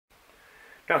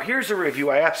Now here's a review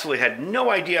I absolutely had no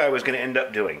idea I was going to end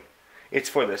up doing. It's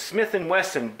for the Smith &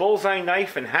 Wesson Bullseye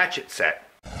knife and hatchet set.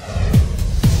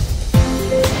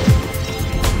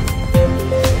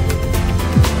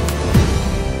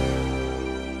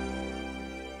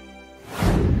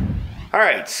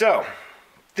 Alright, so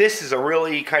this is a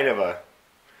really kind of a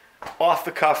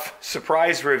off-the-cuff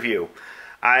surprise review.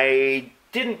 I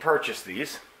didn't purchase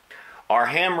these. Our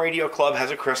ham radio club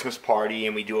has a Christmas party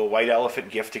and we do a white elephant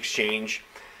gift exchange.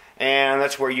 And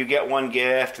that's where you get one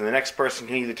gift and the next person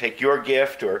can either take your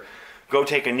gift or go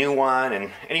take a new one.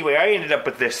 And anyway, I ended up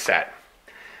with this set.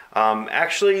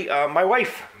 My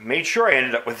wife made sure I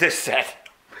ended up with this set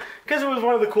because it was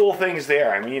one of the cool things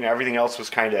there. I mean, everything else was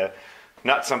kind of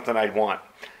not something I'd want.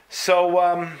 So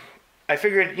I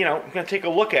figured, I'm going to take a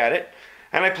look at it.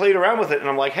 And I played around with it and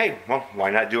I'm like, hey, well, why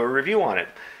not do a review on it?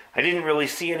 I didn't really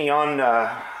see any on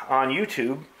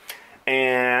YouTube.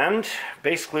 And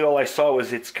basically all I saw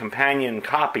was its companion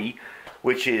copy,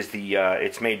 which is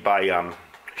it's made by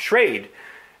Schrade,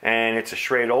 and it's a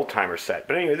Schrade Old Timer set.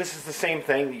 But anyway, this is the same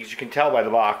thing, as you can tell by the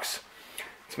box.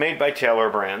 It's made by Taylor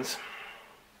Brands.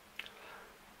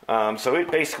 So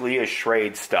it basically is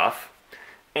Schrade stuff.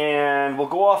 And we'll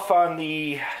go off on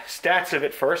the stats of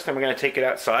it first, then we're going to take it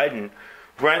outside and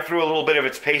run through a little bit of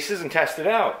its paces and test it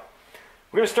out.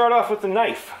 We're going to start off with the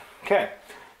knife. Okay.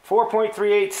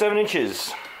 4.387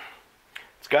 inches.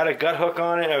 It's got a gut hook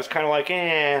on it. I was kind of like,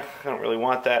 I don't really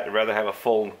want that. I'd rather have a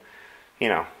full,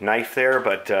 knife there.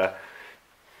 But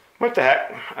what the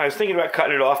heck? I was thinking about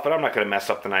cutting it off, but I'm not going to mess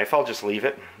up the knife. I'll just leave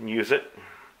it and use it.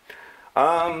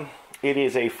 It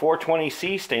is a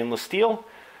 420C stainless steel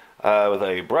with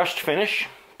a brushed finish,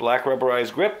 black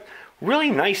rubberized grip. Really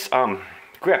nice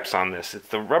grips on this. It's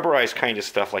the rubberized kind of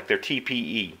stuff, like their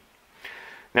TPE.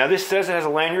 Now this says it has a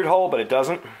lanyard hole, but it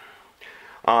doesn't.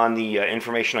 On the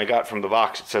information I got from the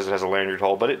box, it says it has a lanyard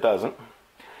hole, but it doesn't.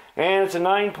 And it's a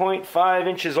 9.5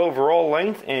 inches overall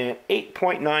length and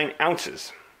 8.9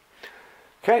 ounces.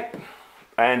 Okay,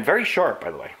 and very sharp,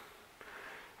 by the way.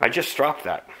 I just stropped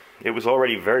that. It was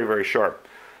already very, very sharp.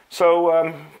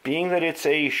 So, being that it's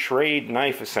a Schrade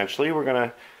knife, essentially, we're going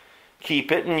to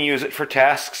keep it and use it for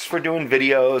tasks, for doing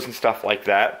videos and stuff like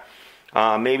that.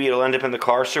 Maybe it'll end up in the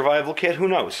car survival kit, who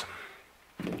knows.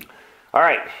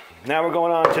 Alright, now we're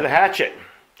going on to the hatchet.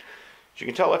 As you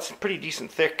can tell, that's a pretty decent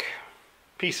thick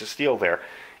piece of steel there.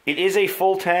 It is a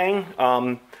full tang.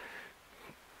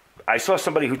 I saw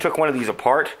somebody who took one of these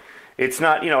apart. It's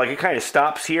not, like it kind of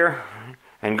stops here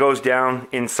and goes down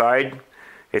inside.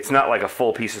 It's not like a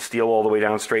full piece of steel all the way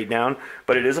down, straight down,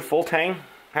 but it is a full tang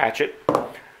hatchet.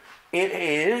 It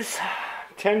is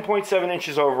 10.7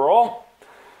 inches overall.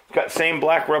 Got the same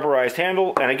black rubberized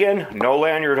handle, and again, no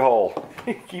lanyard hole.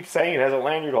 Keep saying it has a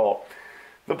lanyard hole.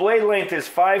 The blade length is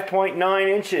 5.9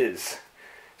 inches.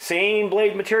 Same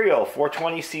blade material,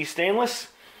 420C stainless,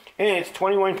 and it's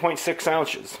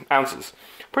 21.6 ounces.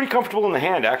 Pretty comfortable in the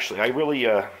hand, actually. I really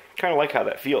kind of like how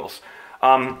that feels.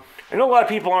 I know a lot of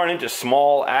people aren't into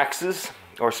small axes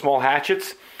or small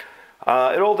hatchets.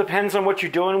 It all depends on what you're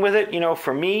doing with it.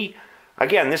 For me,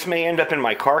 again, this may end up in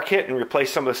my car kit and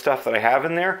replace some of the stuff that I have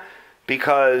in there,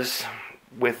 because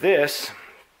with this,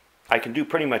 I can do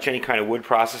pretty much any kind of wood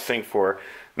processing for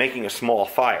making a small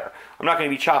fire. I'm not going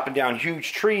to be chopping down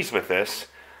huge trees with this,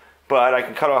 but I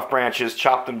can cut off branches,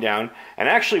 chop them down, and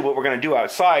actually what we're going to do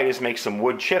outside is make some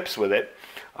wood chips with it,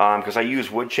 because I use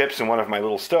wood chips in one of my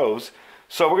little stoves.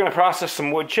 So we're going to process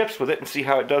some wood chips with it and see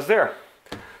how it does there.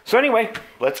 So anyway,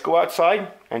 let's go outside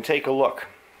and take a look.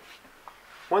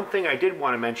 One thing I did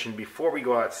want to mention before we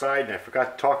go outside, and I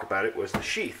forgot to talk about it, was the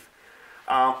sheath.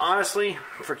 Honestly,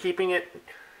 for keeping it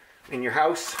in your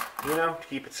house, to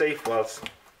keep it safe while it's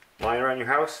lying around your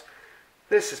house,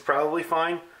 this is probably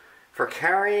fine. For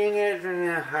carrying it,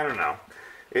 I don't know.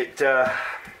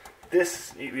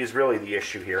 This is really the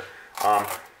issue here.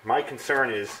 My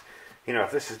concern is,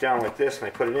 if this is down like this and I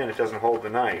put it in, it doesn't hold the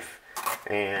knife.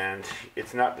 And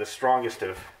it's not the strongest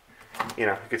of,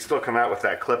 you could still come out with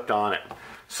that clipped on it.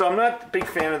 So I'm not a big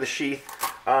fan of the sheath.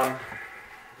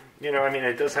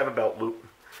 It does have a belt loop,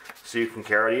 so you can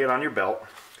carry it on your belt.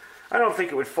 I don't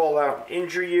think it would fall out and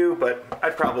injure you, but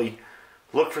I'd probably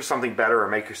look for something better or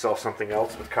make yourself something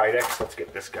else with Kydex. Let's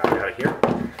get this guy out of here.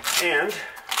 And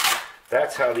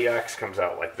that's how the axe comes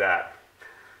out, like that.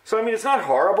 So, it's not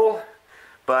horrible,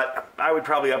 but I would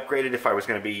probably upgrade it if I was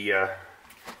going to be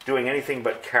doing anything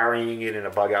but carrying it in a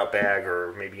bug-out bag,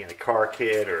 or maybe in a car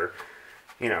kit, or,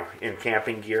 in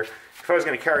camping gear. If I was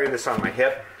going to carry this on my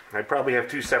hip, I'd probably have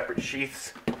two separate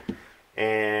sheaths,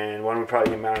 and one would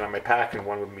probably be mounted on my pack and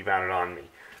one would be mounted on me,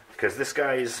 because this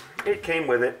guy's, it came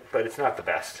with it, but it's not the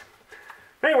best.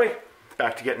 Anyway,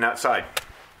 back to getting outside.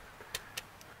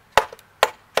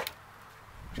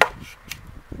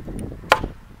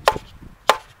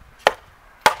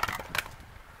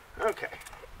 Okay,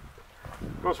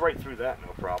 goes right through that,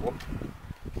 no problem.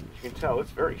 As you can tell, it's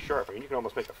very sharp. I mean, you can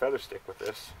almost make a feather stick with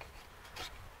this.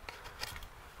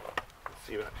 Let's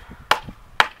see that.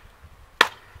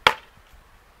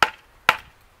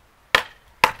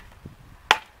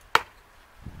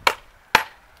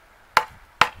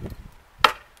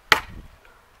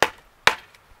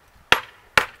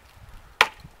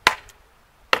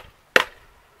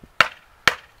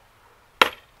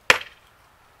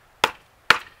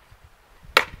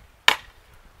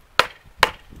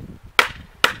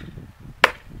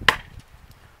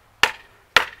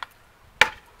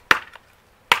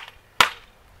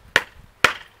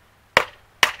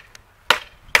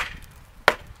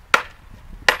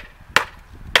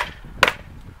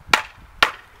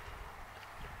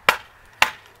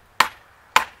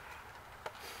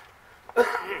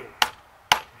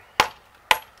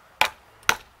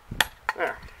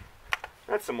 There.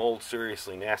 That's some old,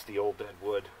 seriously nasty old dead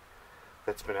wood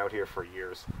that's been out here for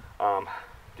years.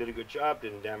 Did a good job,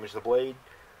 didn't damage the blade.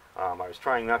 I was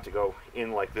trying not to go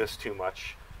in like this too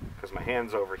much because my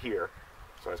hand's over here,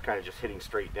 so I was kind of just hitting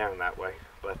straight down that way.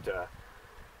 But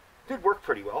did work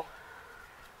pretty well.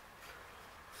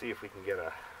 See if we can get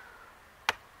it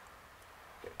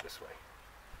this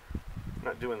way.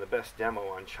 Not doing the best demo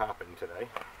on chopping today.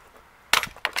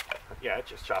 But yeah, it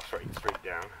just chops right straight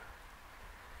down.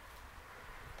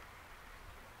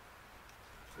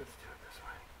 Let's do it this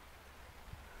way.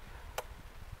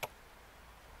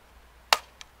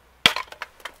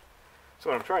 So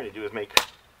what I'm trying to do is make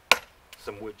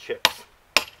some wood chips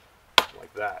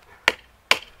like that.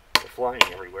 They're flying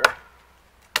everywhere.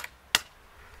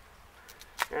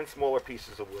 And smaller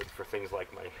pieces of wood for things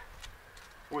like my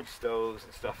wood stoves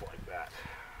and stuff like that.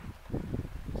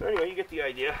 So anyway, you get the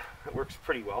idea. It works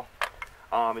pretty well.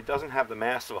 It doesn't have the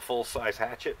mass of a full-size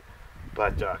hatchet,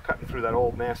 but cutting through that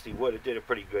old nasty wood, it did a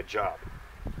pretty good job.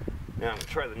 Now I'm going to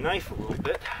try the knife a little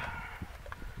bit.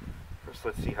 First,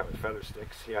 let's see how it feather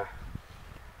sticks. Yeah,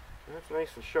 that's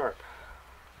nice and sharp.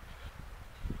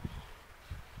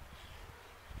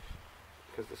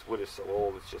 Because this wood is so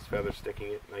old, it's just feather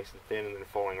sticking it nice and thin and then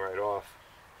falling right off.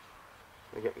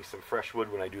 I'll get me some fresh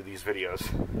wood when I do these videos.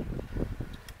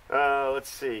 Let's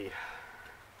see.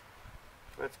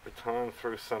 Let's baton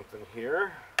through something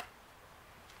here.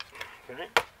 Okay.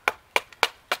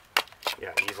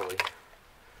 Yeah, easily.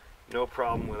 No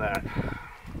problem with that.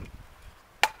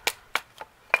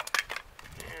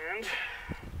 And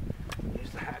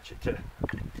use the hatchet to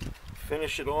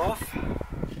finish it off.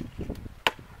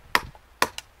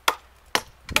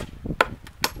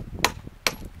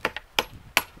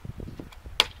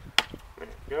 There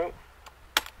you go.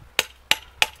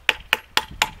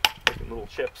 Making little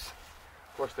chips.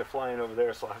 Of course, they're flying over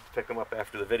there, so I'll have to pick them up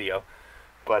after the video.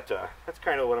 But that's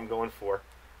kind of what I'm going for.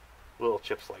 Little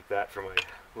chips like that for my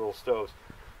little stoves.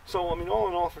 So, I mean, all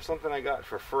in all, for something I got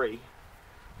for free,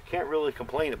 I can't really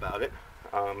complain about it.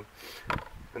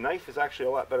 The knife is actually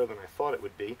a lot better than I thought it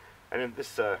would be. And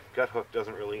this gut hook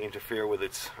doesn't really interfere with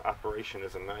its operation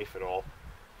as a knife at all.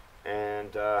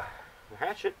 And the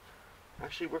hatchet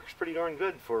actually works pretty darn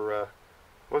good for...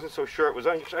 wasn't so sure it was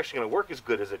actually going to work as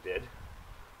good as it did.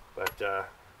 But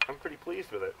I'm pretty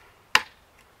pleased with it.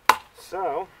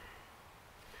 So,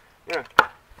 yeah,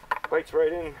 bites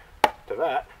right in to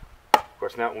that. Of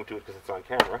course, now it won't do it because it's on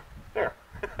camera. There.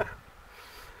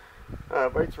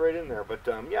 Bites right in there. But,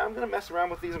 yeah, I'm going to mess around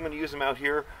with these. I'm going to use them out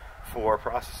here for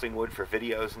processing wood for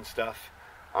videos and stuff.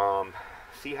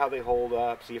 See how they hold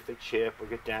up, see if they chip or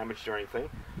get damaged or anything.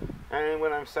 And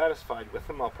when I'm satisfied with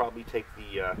them, I'll probably take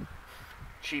the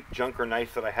cheap junker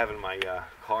knife that I have in my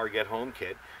car get home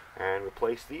kit and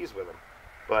replace these with them.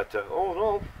 But all in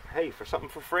all, hey, for something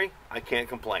for free, I can't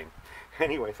complain.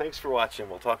 Anyway, thanks for watching.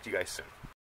 We'll talk to you guys soon.